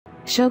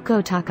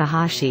Shoko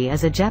Takahashi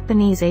is a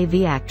Japanese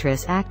AV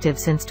actress active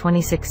since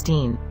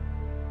 2016.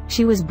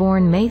 She was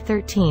born May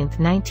 13,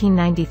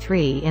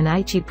 1993 in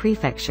Aichi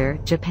Prefecture,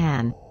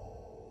 Japan.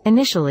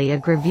 Initially a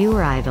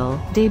gravure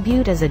idol,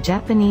 debuted as a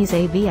Japanese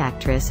AV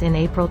actress in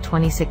April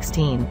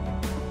 2016.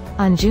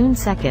 On June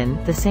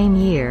 2, the same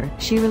year,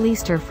 she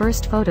released her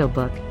first photo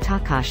book,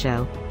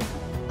 Takasho.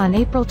 On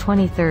April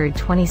 23,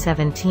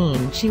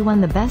 2017 she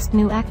won the Best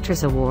New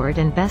Actress Award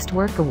and Best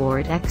Work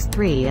Award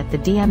X3 at the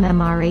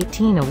DMMR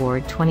 18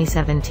 Award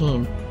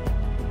 2017.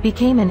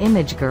 Became an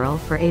image girl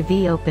for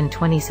AV Open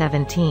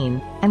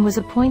 2017, and was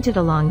appointed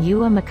along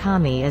Yua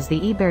Mikami as the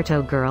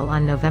Iberto Girl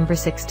on November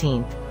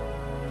 16.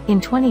 In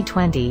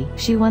 2020,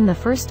 she won the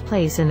first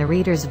place in the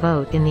Reader's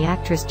Vote in the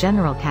Actress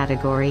General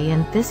category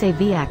in This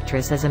AV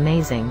Actress is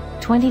Amazing,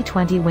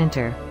 2020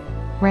 Winter.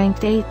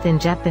 Ranked 8th in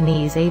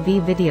Japanese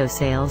AV video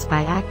sales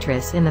by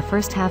actress in the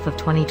first half of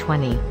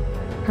 2020.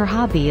 Her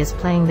hobby is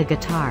playing the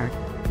guitar.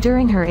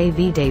 During her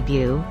AV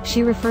debut,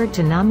 she referred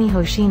to Nami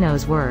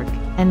Hoshino's work,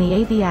 and the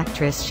AV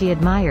actress she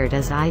admired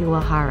as Ai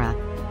Uehara.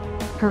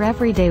 Her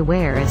everyday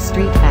wear is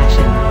street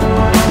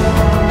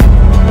fashion.